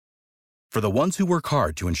For the ones who work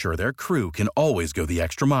hard to ensure their crew can always go the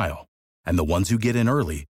extra mile, and the ones who get in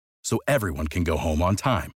early so everyone can go home on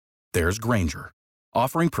time, there's Grainger,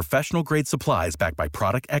 offering professional-grade supplies backed by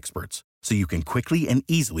product experts so you can quickly and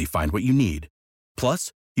easily find what you need.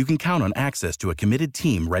 Plus, you can count on access to a committed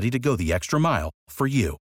team ready to go the extra mile for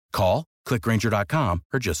you. Call, click Grainger.com,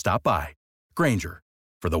 or just stop by. Grainger,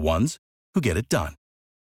 for the ones who get it done.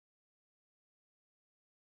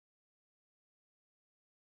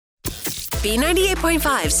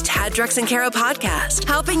 B98.5's Tad, Drex, and Kara podcast,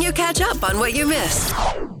 helping you catch up on what you missed.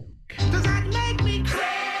 Does that make me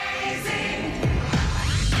crazy?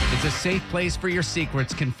 It's a safe place for your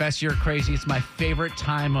secrets. Confess you're crazy. It's my favorite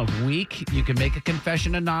time of week. You can make a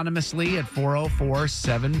confession anonymously at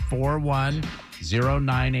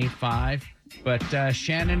 404-741-0985. But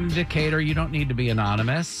Shannon and Decatur, you don't need to be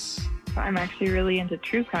anonymous. I'm actually really into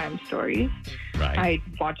true crime stories. Right. I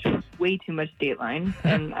watch way too much Dateline,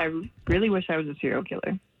 and I really wish I was a serial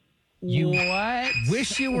killer. You what?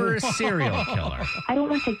 Wish you were a serial killer. I don't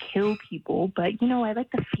want to kill people, but, I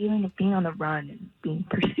like the feeling of being on the run and being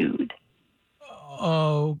pursued.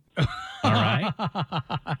 Oh. All right.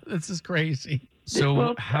 This is crazy.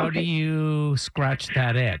 So how do you scratch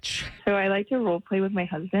that itch? So I like to role play with my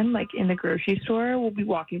husband, like in the grocery store. We'll be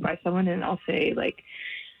walking by someone, and I'll say, like,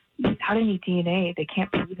 without any DNA, they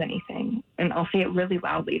can't prove anything. And I'll say it really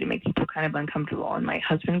loudly to make people kind of uncomfortable. And my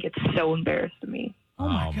husband gets so embarrassed of me. Oh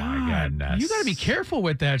my goodness. You got to be careful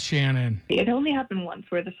with that, Shannon. It only happened once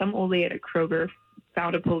where some old lady at a Kroger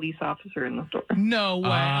found a police officer in the store. No way.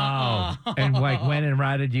 Oh. And went and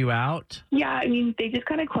ratted you out? Yeah, they just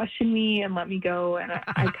kind of questioned me and let me go. And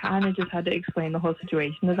I kind of just had to explain the whole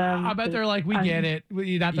situation to them. I bet they're like, we get it.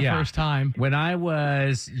 Not the first time. When I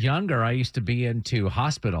was younger, I used to be into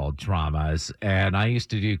hospital dramas, and I used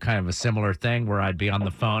to do kind of a similar thing where I'd be on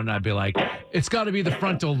the phone and I'd be like, it's got to be the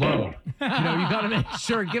frontal lobe. You got to make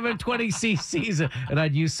sure, give it 20 cc's. And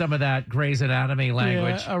I'd use some of that Grey's Anatomy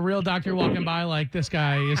language. Yeah, a real doctor walking by like, this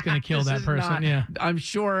guy is going to kill that person. Yeah, I'm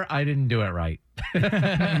sure I didn't do it right.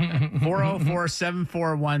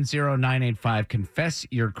 404-741-0985. Confess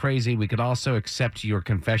you're crazy. We could also accept your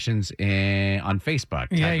confessions on Facebook.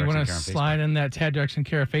 Yeah, you want to slide in that Tad, Drex, and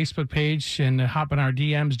Kara Facebook page and hop in our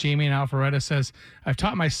DMs. Jamie and Alpharetta says, I've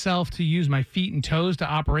taught myself to use my feet and toes to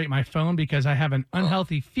operate my phone because I have an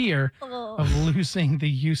unhealthy fear of losing the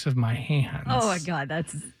use of my hands. Oh, my God.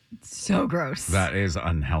 That's so gross. That is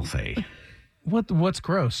unhealthy. What's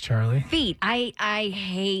gross, Charlie? Feet. I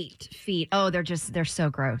hate feet. Oh, they're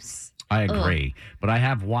so gross. I agree. But I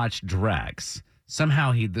have watched Drex.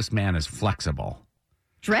 Somehow this man is flexible.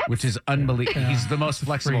 Drex? Which is unbelievable. He's the most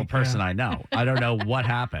flexible person I know. I don't know what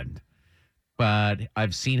happened. But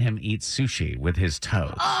I've seen him eat sushi with his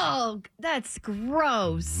toes. Oh, that's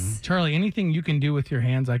gross. Charlie, anything you can do with your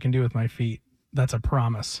hands, I can do with my feet. That's a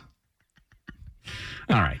promise.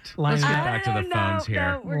 All right. Let's get back to the phones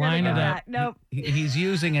here. No, line it up. Nope. He's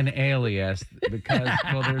using an alias because,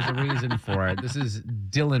 there's a reason for it. This is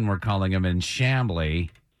Dylan, we're calling him, in Chamblee.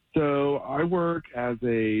 So I work as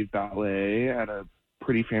a valet at a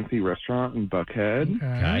pretty fancy restaurant in Buckhead.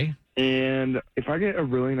 Okay. And if I get a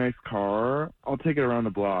really nice car, I'll take it around the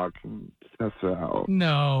block and test it out.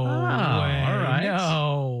 No way. All right.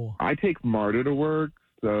 No. I take Marta to work,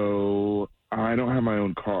 so I don't have my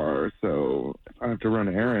own car, so I have to run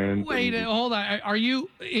errands. Wait, hold on. Are you,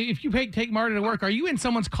 if you take Marta to work, are you in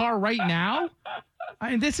someone's car right now?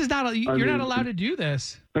 This is not, you're not allowed to do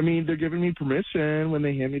this. They're giving me permission when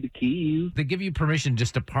they hand me the keys. They give you permission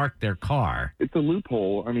just to park their car. It's a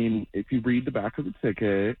loophole. If you read the back of the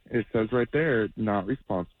ticket, it says right there, not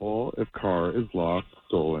responsible if car is lost,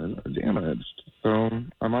 stolen, or damaged. So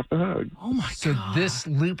I'm off the hook. Oh, my God. So this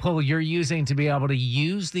loophole you're using to be able to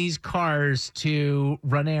use these cars to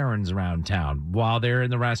run errands around town while they're in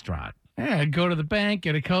the restaurant. Yeah, go to the bank,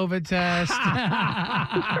 get a COVID test.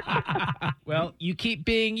 Well, you keep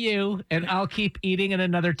being you, and I'll keep eating in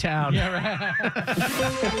another town. Yeah, right.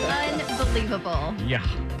 Unbelievable. Yeah.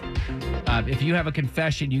 If you have a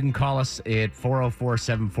confession, you can call us at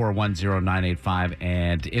 404-741-0985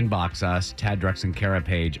 and inbox us, Tad, Drex, and Kara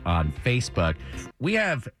page on Facebook. We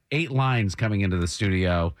have 8 lines coming into the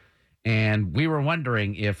studio, and we were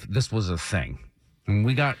wondering if this was a thing. And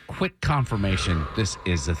we got quick confirmation this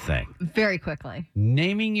is a thing. Very quickly.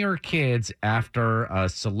 Naming your kids after a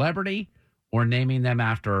celebrity or naming them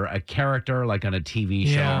after a character like on a TV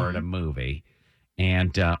show or in a movie.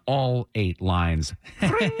 and all 8 lines.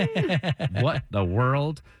 What the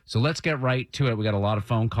world? So let's get right to it. We got a lot of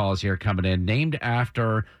phone calls here coming in. Named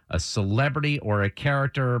after a celebrity or a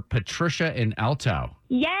character, Patricia in Alto.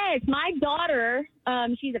 Yes, my daughter,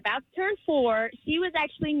 she's about to turn 4. She was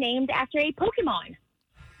actually named after a Pokemon.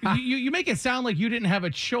 You make it sound like you didn't have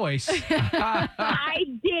a choice. I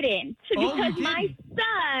didn't, Oh, you because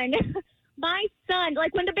my son,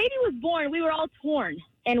 like when the baby was born, we were all torn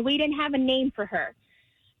and we didn't have a name for her.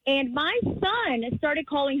 And my son started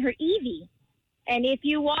calling her Evie. And if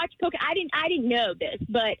you watch I didn't know this,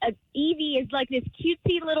 but Eevee is like this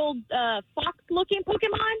cutesy little fox-looking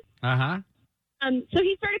Pokemon. Uh-huh. So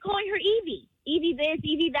he started calling her Evie. Evie this,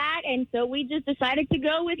 Evie that, and so we just decided to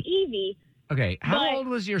go with Evie. Okay, how old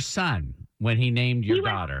was your son when he named your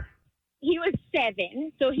daughter? He was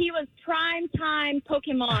 7, so he was prime time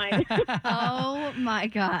Pokemon. Oh my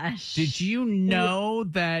gosh. Did you know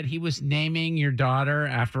that he was naming your daughter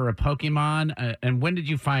after a Pokemon? And when did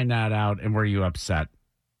you find that out, and were you upset?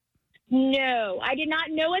 No, I did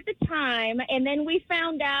not know at the time, and then we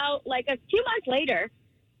found out like a few months later.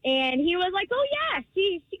 And he was like, "Oh yeah,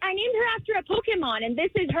 I named her after a Pokemon, and this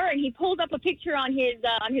is her." And he pulled up a picture on his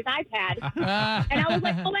iPad, and I was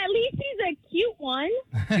like, "Oh, at least he's a cute one."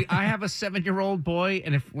 See, I have a 7-year-old boy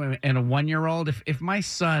and a 1-year-old. If my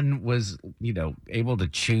son was, able to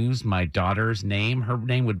choose my daughter's name, her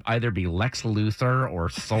name would either be Lex Luthor or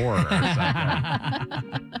Thor or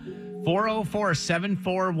something.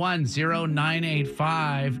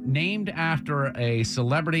 404-741-0985, named after a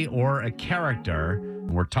celebrity or a character.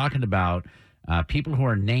 We're talking about people who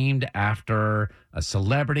are named after a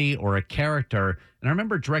celebrity or a character. And I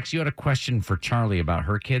remember, Drex, you had a question for Charlie about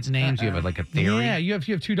her kids' names. You have a theory? Yeah, you have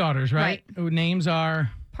 2 daughters, right? Names are...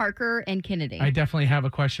 Parker and Kennedy. I definitely have a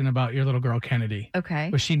question about your little girl, Kennedy. Okay.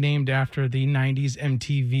 Was she named after the 90s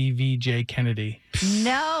MTV VJ Kennedy?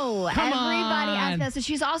 No. Come everybody on. asked that. So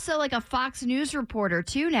she's also like a Fox News reporter,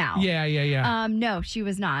 too, now. Yeah. No, she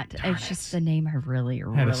was not. It's just the name I really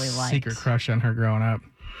Had a liked. secret crush on her growing up.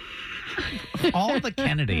 All the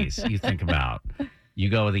Kennedys you think about, you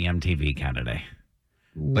go with the MTV Kennedy.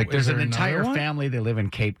 Like there's an entire family. They live in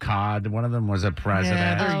Cape Cod. One of them was a president.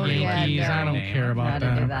 Yeah, they're Yankees. I don't care about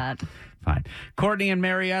that. Fine. Courtney and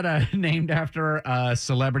Marietta, named after a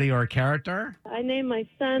celebrity or a character? I named my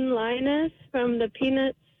son Linus from the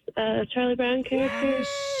Peanuts Charlie Brown character.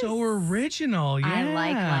 So original. Yeah. I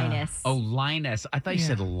like Linus. Oh, Linus. I thought you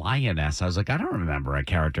said lioness. I was like, I don't remember a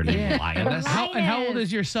character named Lioness. And how old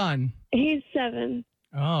is your son? He's 7.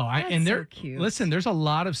 Oh, That's so cute. Listen, there's a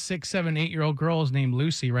lot of 6, 7, 8-year-old girls named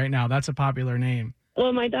Lucy right now. That's a popular name.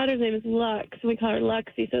 Well, my daughter's name is Lux. We call her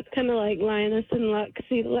Luxie, so it's kind of like Lioness and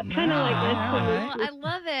Luxie. Kind of like Oh, this. I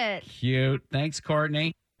love it. Cute. Thanks,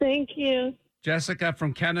 Courtney. Thank you. Jessica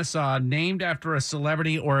from Kennesaw, named after a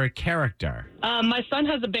celebrity or a character? My son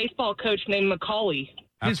has a baseball coach named Macaulay.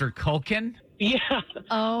 After Culkin? Yeah.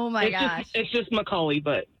 Oh, my gosh. It's just Macaulay,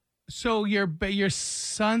 but... So your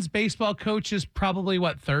son's baseball coach is probably,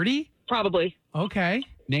 30? Probably. Okay.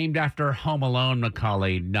 Named after Home Alone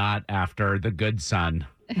Macaulay, not after The Good Son.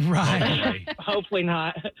 Right. Hopefully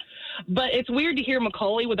not. But it's weird to hear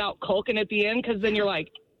Macaulay without Culkin at the end, because then you're like,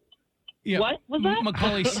 what was that?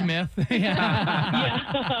 Macaulay Smith.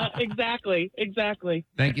 Yeah, exactly.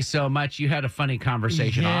 Thank you so much. You had a funny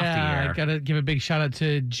conversation off the air. I got to give a big shout out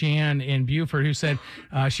to Jan in Buford, who said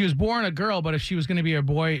she was born a girl, but if she was going to be a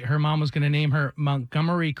boy, her mom was going to name her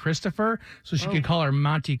Montgomery Christopher, so she could call her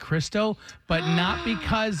Monte Cristo, but not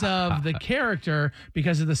because of the character,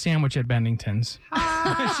 because of the sandwich at Bennington's.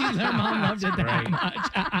 Her mom loved it that much.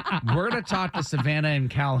 We're going to talk to Savannah in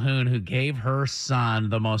Calhoun, who gave her son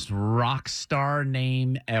the most rock star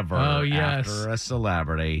name ever after a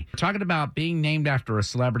celebrity. We're talking about being named after a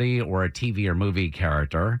celebrity or a TV or movie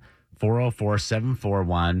character.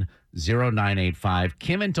 404-741-0985.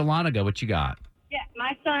 Kim and Delanago, what you got? Yeah,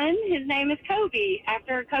 my son, his name is Kobe,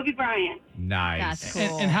 after Kobe Bryant. Nice. That's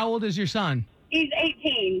cool. And how old is your son? He's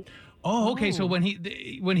 18. Oh, okay. So when he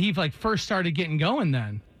first started getting going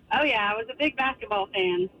then. Oh, yeah, I was a big basketball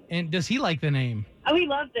fan. And does he like the name? Oh, he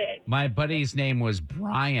loved it. My buddy's name was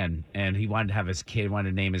Brian, and he wanted to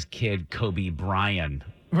name his kid Kobe Bryant.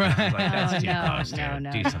 Right. I was like, that's too no, close, dude.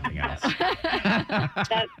 no. Do something else.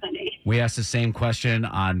 That's funny. We asked the same question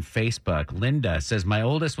on Facebook. Linda says, my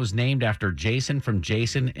oldest was named after Jason from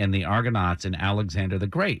Jason and the Argonauts and Alexander the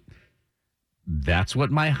Great. That's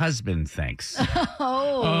what my husband thinks.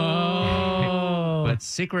 But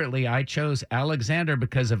secretly, I chose Alexander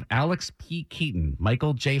because of Alex P. Keaton.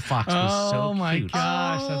 Michael J. Fox was so cute. Oh, my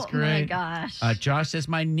gosh. That's great. Oh, my gosh. Josh says,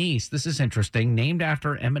 my niece, this is interesting, named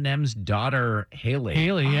after Eminem's daughter, Haley.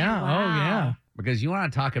 Haley, yeah. Wow. Oh, yeah. Because you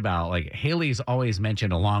want to talk about, like, Haley's always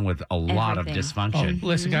mentioned along with a lot of Everything. dysfunction. Oh,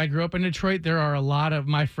 listen, I grew up in Detroit. There are a lot of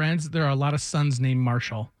my friends. There are a lot of sons named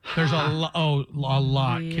Marshall. There's a lot. Oh, a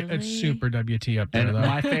lot. It's Really? super WT up there, And though.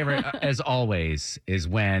 my favorite, as always, is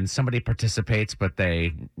when somebody participates, but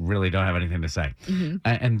they really don't have anything to say.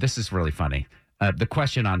 And this is really funny. The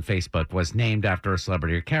question on Facebook was named after a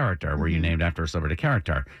celebrity or character. Were you named after a celebrity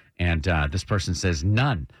character? And this person says,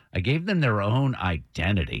 none. I gave them their own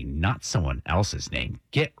identity, not someone else's name.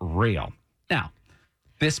 Get real. Now,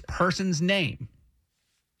 this person's name,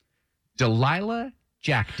 Delilah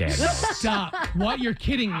Jack Daniels. Stop. What? You're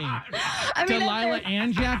kidding me. I mean, Delilah that's their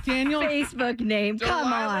and Jack Daniel? Facebook name. Come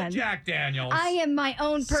Delilah on. Jack Daniels. I am my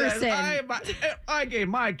own says, person. I gave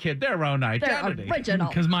my kid their own They're identity. original.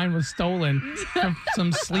 Because mine was stolen from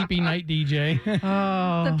some sleepy night DJ.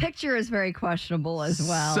 The picture is very questionable as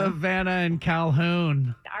well. Savannah and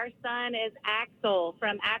Calhoun. Our son is Axel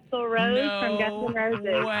from Axl Rose from Guns N'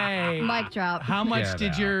 Roses. way. Mic drop. How much Get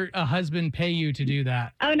did out. your husband pay you to do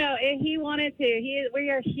that? Oh no, he wanted to. We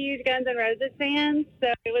are huge Guns N' Roses fans, so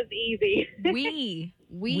it was easy.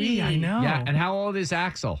 We. I know. Yeah, and how old is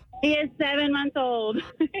Axel? He is 7 months old.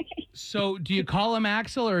 So do you call him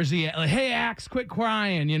Axel or is he like, hey, Ax, quit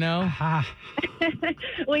crying, you know?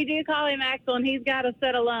 We do call him Axel, and he's got a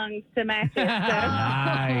set of lungs to match it. So.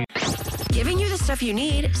 Nice. Giving you the stuff you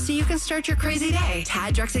need so you can start your crazy day.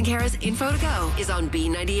 Tad, Drex, and Kara's Info to Go is on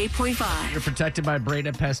B98.5. You're protected by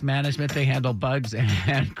Breda Pest Management. They handle bugs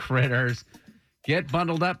and critters. Get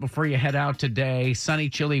bundled up before you head out today. Sunny,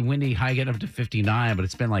 chilly, windy, high get up to 59, but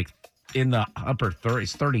it's been like in the upper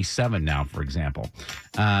 30s, 37 now, for example.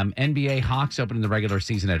 NBA Hawks opening the regular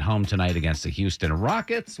season at home tonight against the Houston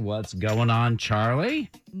Rockets. What's going on, Charlie?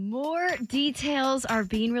 More details are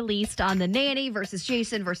being released on the nanny versus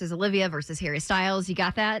Jason versus Olivia versus Harry Styles. You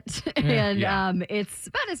got that? And it's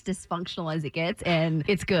about as dysfunctional as it gets, and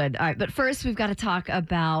it's good. All right, but first we've got to talk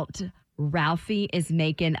about Ralphie is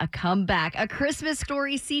making a comeback, a Christmas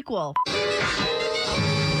Story sequel.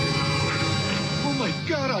 Oh my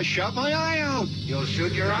God, I shot my eye out. You'll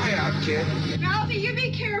shoot your eye out, kid. Ralphie, you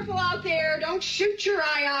be careful out there. Don't shoot your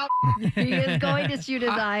eye out. He is going to shoot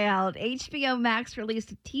his eye out. HBO Max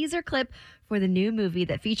released a teaser clip for the new movie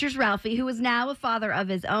that features Ralphie, who is now a father of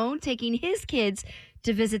his own, taking his kids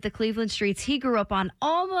to visit the Cleveland streets he grew up on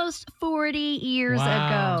almost 40 years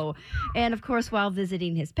ago. And of course, while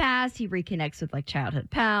visiting his past, he reconnects with like childhood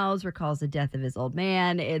pals, recalls the death of his old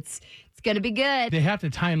man. It's going to be good. They have to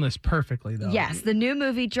time this perfectly, though. Yes, the new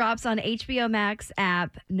movie drops on HBO Max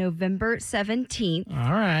app November 17th.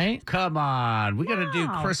 All right. Come on. We got to do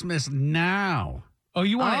Wow. Christmas now. Oh,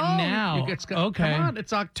 you want it now? Okay. Come on.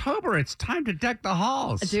 It's October. It's time to deck the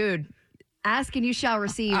halls. Dude, ask and you shall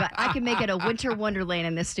receive. I can make it a winter wonderland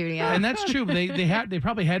in this studio. And that's true. They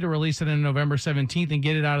probably had to release it on November 17th and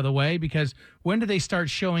get it out of the way, because when do they start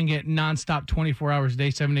showing it nonstop 24 hours a day,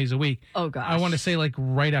 7 days a week? Oh, gosh. I want to say like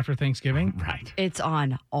right after Thanksgiving. Right. It's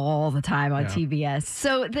on all the time on TBS.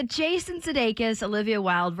 So the Jason Sudeikis, Olivia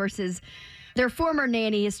Wilde versus their former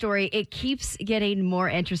nanny story, it keeps getting more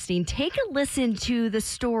interesting. Take a listen to the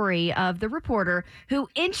story of the reporter who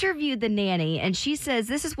interviewed the nanny, and she says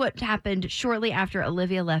this is what happened shortly after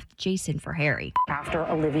Olivia left Jason for Harry. After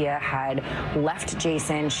Olivia had left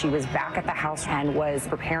Jason, she was back at the house and was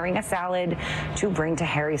preparing a salad to bring to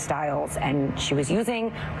Harry Styles. And she was using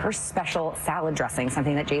her special salad dressing,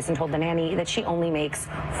 something that Jason told the nanny that she only makes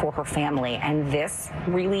for her family. And this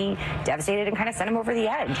really devastated and kind of sent him over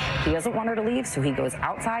the edge. He doesn't want her to leave, so he goes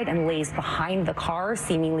outside and lays behind the car,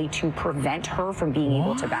 seemingly to prevent her from being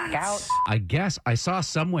able to back out. I guess I saw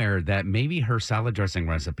somewhere that maybe her salad dressing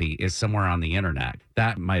recipe is somewhere on the internet.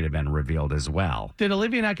 That might have been revealed as well. Did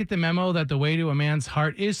Olivia not get the memo that the way to a man's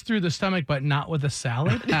heart is through the stomach, but not with a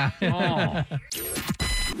salad? Oh.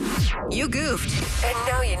 You goofed, and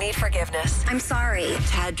now you need forgiveness. I'm sorry.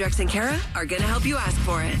 Tad, Drex, and Kara are going to help you ask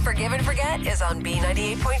for it. Forgive and Forget is on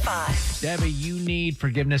B98.5. Debbie, you need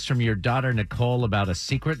forgiveness from your daughter, Nicole, about a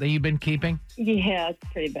secret that you've been keeping? Yeah, it's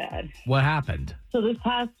pretty bad. What happened? So this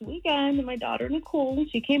past weekend, my daughter Nicole,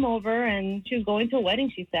 she came over and she was going to a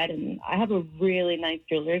wedding, she said, and I have a really nice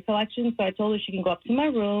jewelry collection, so I told her she can go up to my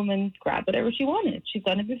room and grab whatever she wanted. She's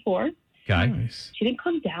done it before. Okay. Nice. She didn't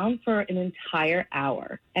come down for an entire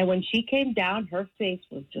hour. And when she came down, her face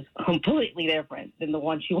was just completely different than the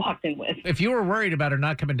one she walked in with. If you were worried about her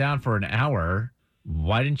not coming down for an hour,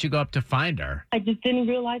 why didn't you go up to find her? I just didn't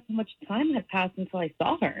realize how much time had passed until I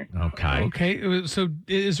saw her. Okay. Okay. So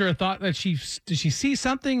is there a thought that did she see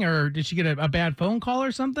something, or did she get a bad phone call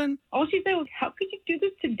or something? All she said was, "How could you do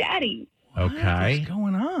this to Daddy?" Okay. What's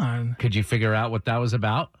going on? Could you figure out what that was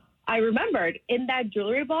about? I remembered in that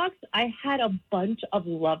jewelry box, I had a bunch of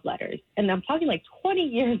love letters. And I'm talking like 20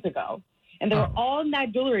 years ago. And they were all in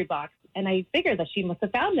that jewelry box. And I figured that she must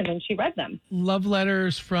have found them and she read them. Love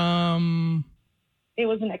letters from? It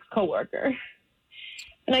was an ex-coworker.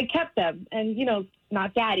 And I kept them. And, you know,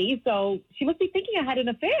 not daddy. So she must be thinking I had an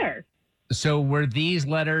affair. So were these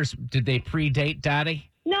letters, did they predate daddy?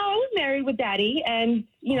 No, I was married with daddy. And,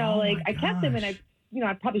 you know, I kept them and I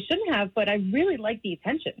probably shouldn't have, but I really liked the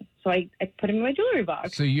attention. So I put them in my jewelry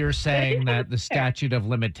box. So you're saying that the statute of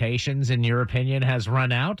limitations, in your opinion, has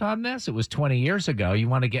run out on this? It was 20 years ago. You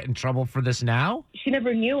want to get in trouble for this now? She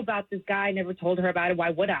never knew about this guy. I never told her about it.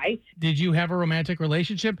 Why would I? Did you have a romantic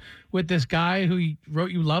relationship with this guy who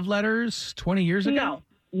wrote you love letters 20 years ago? No,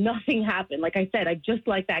 nothing happened. Like I said, I just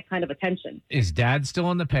like that kind of attention. Is dad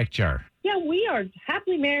still in the picture? Yeah, we are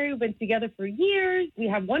happily married. We've been together for years. We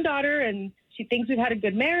have one daughter, and she thinks we've had a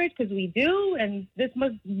good marriage because we do, and this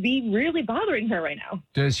must be really bothering her right now.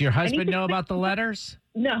 Does your husband know about the letters?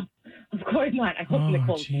 No, of course not. I hope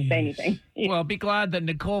Nicole doesn't say anything. Well, be glad that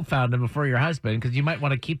Nicole found them before your husband, because you might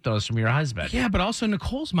want to keep those from your husband. Yeah, but also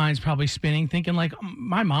Nicole's mind's probably spinning, thinking like,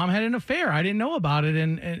 my mom had an affair. I didn't know about it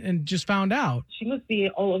and just found out. She must be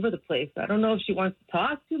all over the place. I don't know if she wants to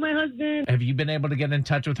talk to my husband. Have you been able to get in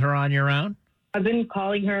touch with her on your own? I've been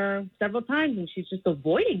calling her several times, and she's just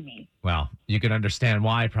avoiding me. Well, you can understand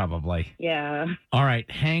why, probably. Yeah. All right,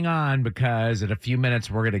 hang on, because in a few minutes,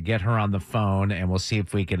 we're going to get her on the phone, and we'll see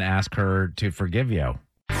if we can ask her to forgive you.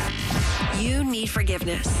 You need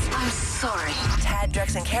forgiveness. I'm sorry. Tad,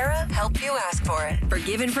 Drex, and Kara help you ask for it.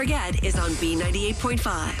 Forgive and Forget is on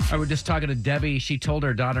B98.5. I was just talking to Debbie. She told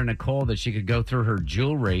her daughter, Nicole, that she could go through her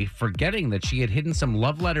jewelry, forgetting that she had hidden some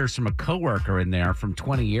love letters from a coworker in there from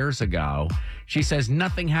 20 years ago. She says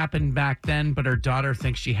nothing happened back then, but her daughter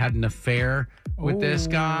thinks she had an affair with this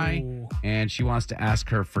guy, and she wants to ask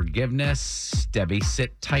her forgiveness. Debbie,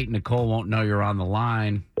 sit tight. Nicole won't know you're on the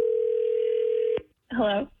line.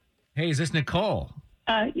 Hello? Hey, is this Nicole?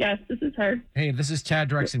 Yes, this is her. Hey, this is Tad,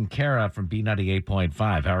 Drex, and Kara from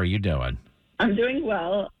B98.5. How are you doing? I'm doing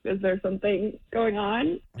well. Is there something going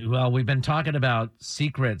on? Well, we've been talking about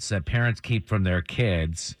secrets that parents keep from their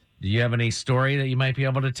kids. Do you have any story that you might be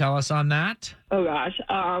able to tell us on that? Oh, gosh.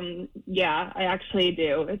 Yeah, I actually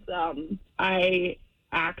do. It's, I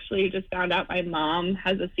actually just found out my mom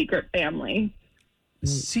has a secret family.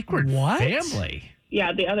 Secret What? family?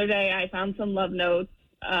 Yeah, the other day I found some love notes.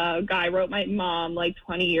 A guy wrote my mom like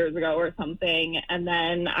 20 years ago or something, and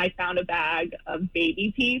then I found a bag of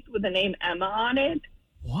baby teeth with the name Emma on it.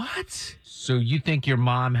 What? So you think your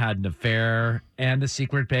mom had an affair and a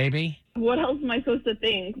secret baby? What else am I supposed to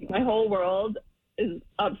think? My whole world is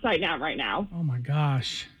upside down right now. Oh, my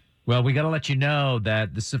gosh. Well, we got to let you know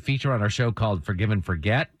that this is a feature on our show called Forgive and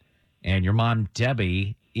Forget, and your mom,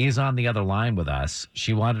 Debbie, is on the other line with us.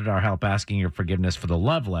 She wanted our help asking your forgiveness for the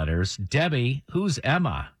love letters. Debbie, who's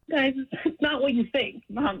Emma? Guys, it's not what you think.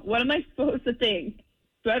 Mom, what am I supposed to think?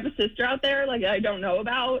 Do I have a sister out there like I don't know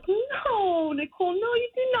about? No, Nicole, no, you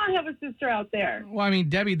do not have a sister out there. Well, I mean,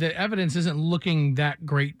 Debbie, the evidence isn't looking that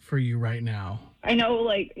great for you right now. I know,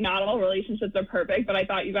 like, not all relationships are perfect, but I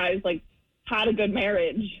thought you guys, like, had a good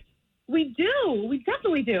marriage. We do. We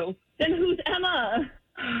definitely do. Then who's Emma?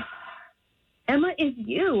 Emma is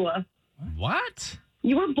you. What?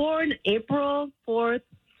 You were born April 4th,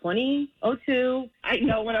 2002. I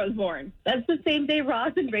know when I was born. That's the same day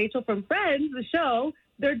Ross and Rachel from Friends, the show,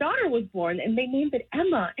 their daughter was born, and they named it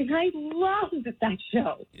Emma, and I loved that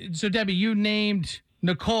show. So, Debbie, you named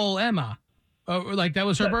Nicole Emma. Like that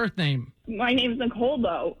was her birth name. My name's Nicole,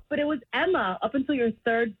 though. But it was Emma up until your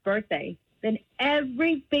third birthday. Then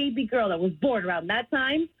every baby girl that was born around that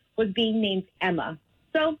time was being named Emma.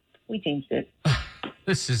 So we changed it.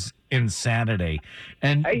 This is insanity.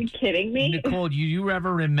 And are you kidding me? Nicole, do you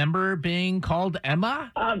ever remember being called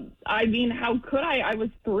Emma? I mean, how could I? I was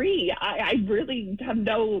 3. I really have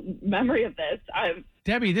no memory of this.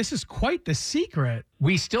 Debbie, this is quite the secret.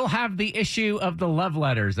 We still have the issue of the love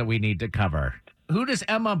letters that we need to cover. Who does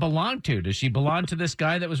Emma belong to? Does she belong to this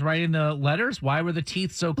guy that was writing the letters? Why were the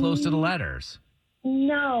teeth so close to the letters?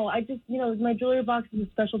 No, I just, my jewelry box is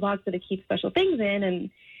a special box that I keep special things in, and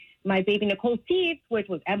my baby Nicole's teeth, which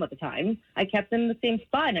was Emma at the time, I kept them in the same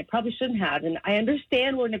spot, and I probably shouldn't have. And I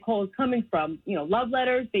understand where Nicole is coming from. Love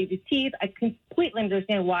letters, baby's teeth. I completely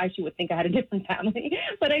understand why she would think I had a different family.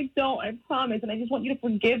 But I don't, I promise. And I just want you to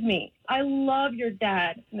forgive me. I love your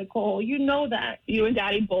dad, Nicole. You know that. You and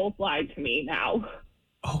Daddy both lied to me now.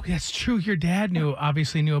 Oh, that's true. Your dad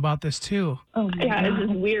obviously knew about this, too. Oh, yeah, it's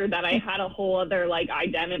just weird that I had a whole other,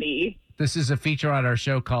 identity. This is a feature on our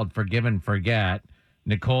show called Forgive and Forget.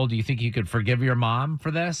 Nicole, do you think you could forgive your mom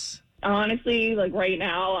for this? Honestly, like right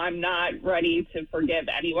now, I'm not ready to forgive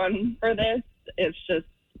anyone for this. It's just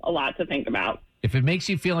a lot to think about. If it makes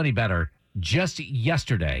you feel any better, just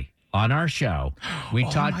yesterday on our show, we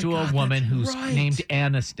talked to a woman who's named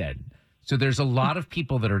Aniston. So there's a lot of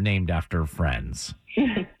people that are named after friends.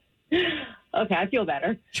 Okay, I feel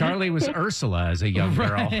better. Charlie was Ursula as a young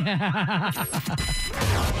girl.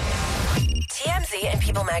 TMZ and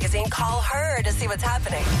People Magazine call her to see what's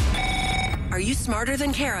happening. Are You Smarter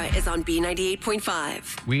Than Kara is on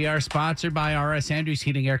B98.5. We are sponsored by R.S. Andrews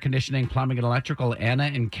Heating, Air Conditioning, Plumbing, and Electrical. Anna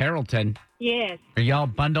in Carrollton. Yes. Are y'all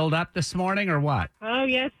bundled up this morning or what? Oh,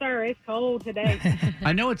 yes, sir. It's cold today.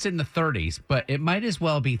 I know it's in the 30s, but it might as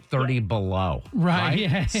well be 30 below. Right.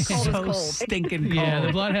 Yeah. Cold is cold. Stinking cold. Yeah,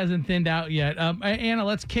 the blood hasn't thinned out yet. Anna,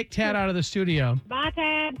 let's kick Tad out of the studio. Bye,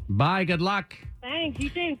 Tad. Bye. Good luck. Thanks. You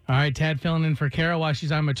too. All right, Tad filling in for Kara while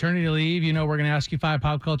she's on maternity leave. You know, we're going to ask you 5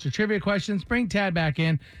 pop culture trivia questions. Bring Tad back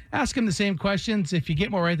in. Ask him the same questions. If you get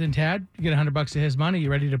more right than Tad, you get $100 of his money. You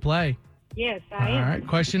ready to play? Yes, I am. All right.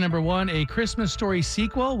 Question number 1. A Christmas Story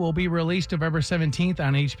sequel will be released November 17th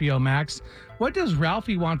on HBO Max. What does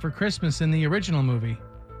Ralphie want for Christmas in the original movie?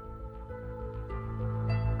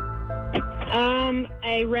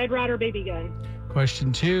 A Red Ryder BB gun.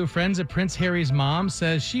 Question 2. Friends of Prince Harry's mom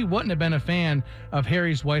says she wouldn't have been a fan of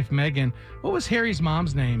Harry's wife, Meghan. What was Harry's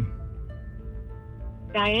mom's name?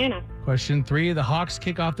 Diana. Question 3. The Hawks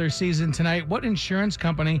kick off their season tonight. What insurance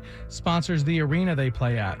company sponsors the arena they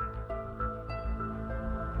play at?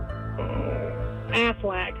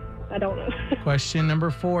 Aflac. I don't know. Question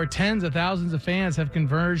number 4. Tens of thousands of fans have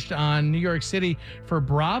converged on New York City for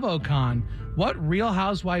BravoCon. What Real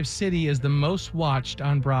Housewives city is the most watched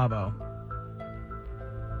on Bravo?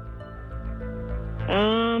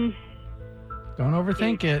 Don't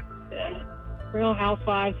overthink it. Real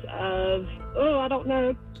Housewives of, I don't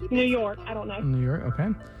know. New York. I don't know. New York, okay.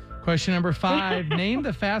 Question number 5. Name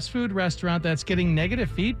the fast food restaurant that's getting negative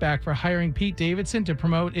feedback for hiring Pete Davidson to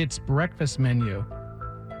promote its breakfast menu.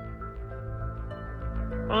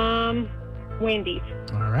 Wendy's.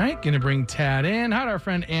 All right, going to bring Tad in. How'd our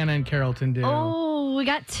friend Anna in Carrollton do? Oh, we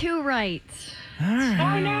got 2 right. All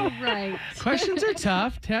right. Oh, no. Right. Questions are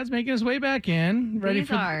tough. Tad's making his way back in. Ready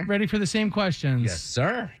for the same questions? Yes,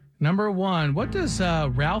 sir. Number 1. What does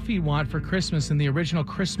Ralphie want for Christmas in the original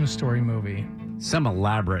Christmas Story movie? Some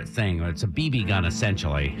elaborate thing. It's a BB gun,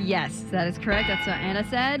 essentially. Yes, that is correct. That's what Anna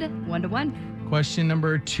said. 1-1. Question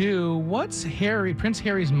number 2. What's Prince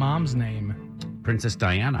Harry's mom's name? Princess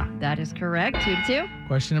Diana. That is correct. 2-2.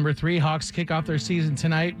 Question number 3. Hawks kick off their season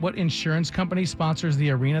tonight. What insurance company sponsors the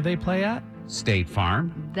arena they play at? State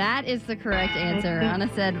Farm. That is the correct answer. Anna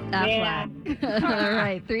said Aflac. All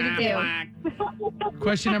right, 3-2.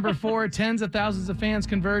 Question number 4. Tens of thousands of fans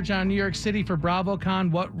converge on New York City for BravoCon.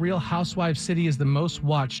 What Real Housewives city is the most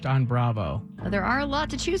watched on Bravo? There are a lot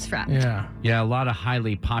to choose from. Yeah. Yeah, a lot of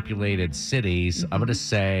highly populated cities. I'm going to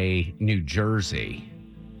say New Jersey.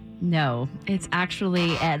 No, it's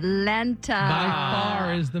actually Atlanta. By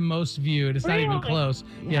far is the most viewed. It's not even close.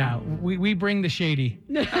 Yeah, we bring the shady.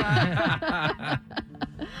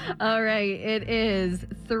 All right, it is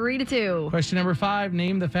 3-2. Question number 5.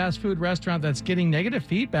 Name the fast food restaurant that's getting negative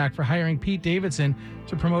feedback for hiring Pete Davidson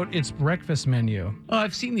to promote its breakfast menu. Oh,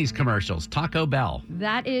 I've seen these commercials. Taco Bell.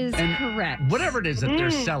 That is correct. Whatever it is that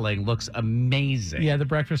they're selling looks amazing. Yeah, the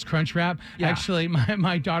breakfast crunch wrap. Yeah. Actually,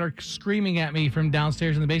 my daughter screaming at me from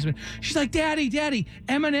downstairs in the basement. She's like, Daddy,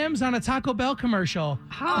 M&M's on a Taco Bell commercial.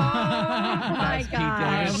 Oh, my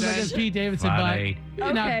gosh. That's Pete Davidson, Funny.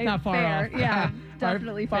 but not far fair. off. Yeah,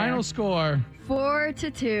 definitely fair. Final score.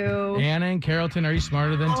 4-2. Anna and Carrollton, are you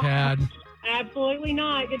smarter than Tad? Absolutely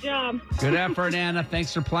not. Good job. Good effort, Anna.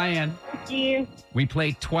 Thanks for playing. Thank you. We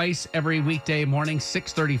play twice every weekday morning,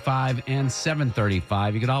 6:35 and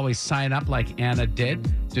 7:35. You can always sign up like Anna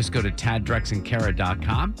did. Just go to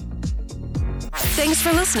taddrexandkara.com. Thanks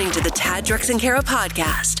for listening to the Tad, Drex, and Kara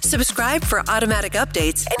podcast. Subscribe for automatic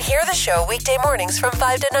updates and hear the show weekday mornings from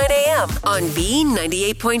 5 to 9 a.m. on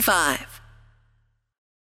B98.5.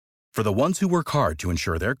 For the ones who work hard to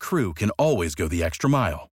ensure their crew can always go the extra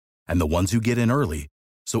mile, and the ones who get in early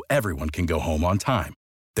so everyone can go home on time,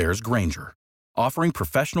 there's Grainger, offering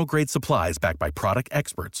professional-grade supplies backed by product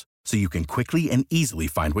experts so you can quickly and easily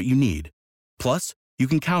find what you need. Plus, you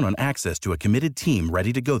can count on access to a committed team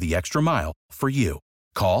ready to go the extra mile for you.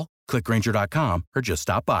 Call, click Grainger.com, or just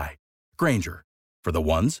stop by. Grainger, for the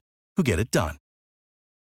ones who get it done.